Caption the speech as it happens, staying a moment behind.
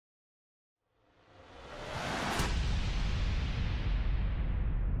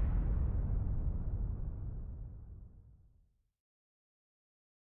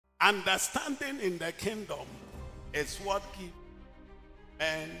Understanding in the kingdom is what gives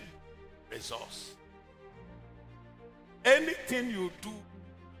men resource. Anything you do,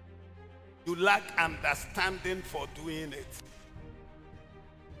 you lack understanding for doing it.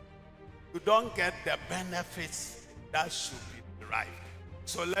 You don't get the benefits that should be derived.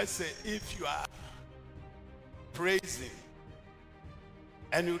 So let's say if you are praising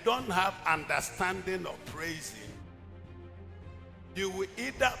and you don't have understanding of praising, you will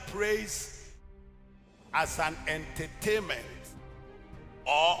either praise as an entertainment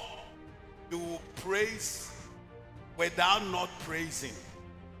or you will praise without not praising.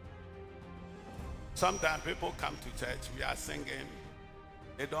 Sometimes people come to church, we are singing,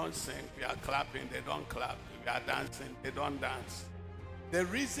 they don't sing. We are clapping, they don't clap. We are dancing, they don't dance. The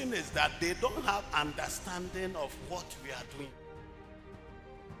reason is that they don't have understanding of what we are doing.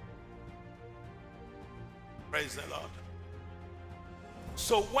 Praise the Lord.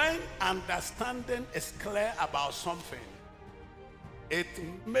 So when understanding is clear about something, it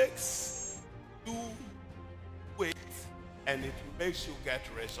makes you wait and it makes you get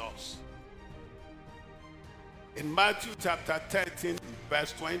results. In Matthew chapter 13,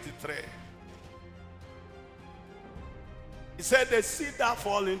 verse 23, he said, the seed that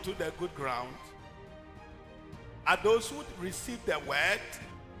fall into the good ground are those who receive the word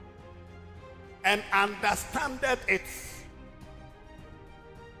and understanded it.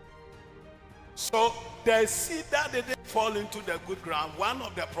 So the seed that didn't fall into the good ground, one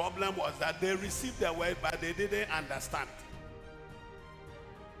of the problems was that they received the word, but they didn't understand.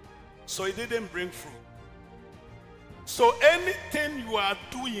 So it didn't bring fruit. So anything you are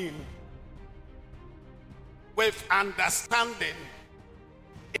doing with understanding,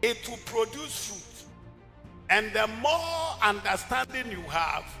 it will produce fruit. And the more understanding you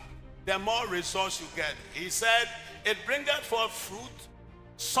have, the more results you get. He said, it bringeth forth fruit,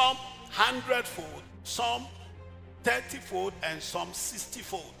 some 100-fold, some 30-fold, and some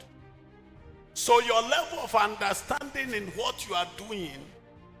 60-fold. So your level of understanding in what you are doing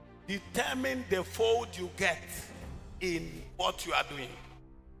determines the fold you get in what you are doing.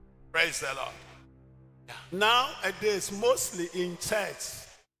 Praise the Lord. Nowadays, mostly in church,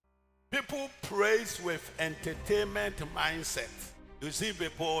 people praise with entertainment mindset. You see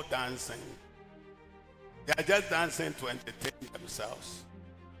people dancing. They are just dancing to entertain themselves.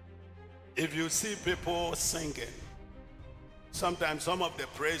 If you see people singing, sometimes some of the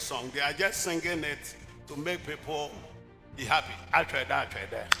praise songs, they are just singing it to make people be happy. I tried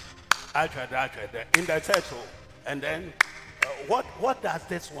there. In the church hall. And then, what does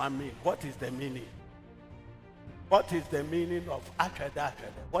this one mean? What is the meaning? What is the meaning of Atrada?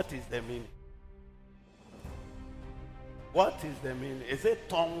 What is the meaning? What is the meaning? Is it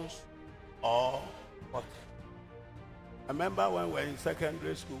tongues or what? I remember when we were in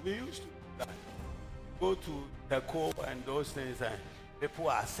secondary school, we used to go to the choir and those things, and people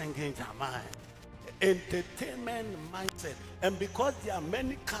are singing Jaman. Entertainment mindset. And because there are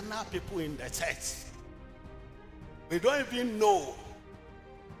many carnal people in the church, we don't even know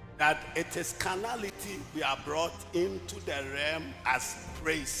that it is carnality we are brought into the realm as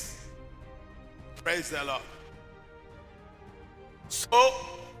praise. Praise the Lord. So,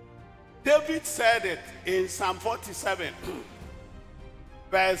 David said it in Psalm 47,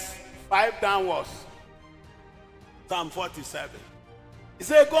 verse 5 downwards. Psalm 47. He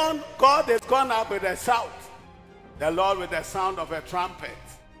said, God is gone up with a shout, the Lord with the sound of a trumpet.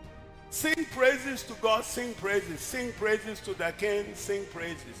 Sing praises to God, sing praises to the King, sing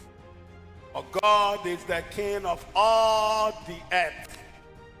praises. For God is the King of all the earth.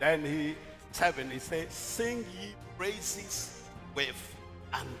 Then he says, sing ye praises with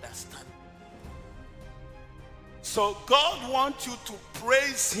understanding. So God wants you to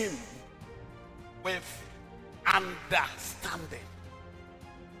praise him with understanding.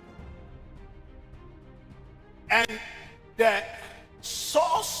 And the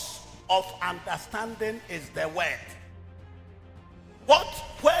source of understanding is the word.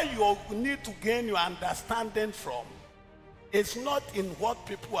 Where you need to gain your understanding from is not in what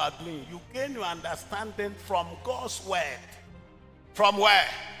people are doing. You gain your understanding from God's word. From where?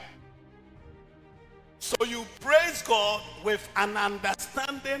 So you praise God with an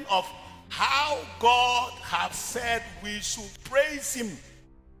understanding of how God has said we should praise him.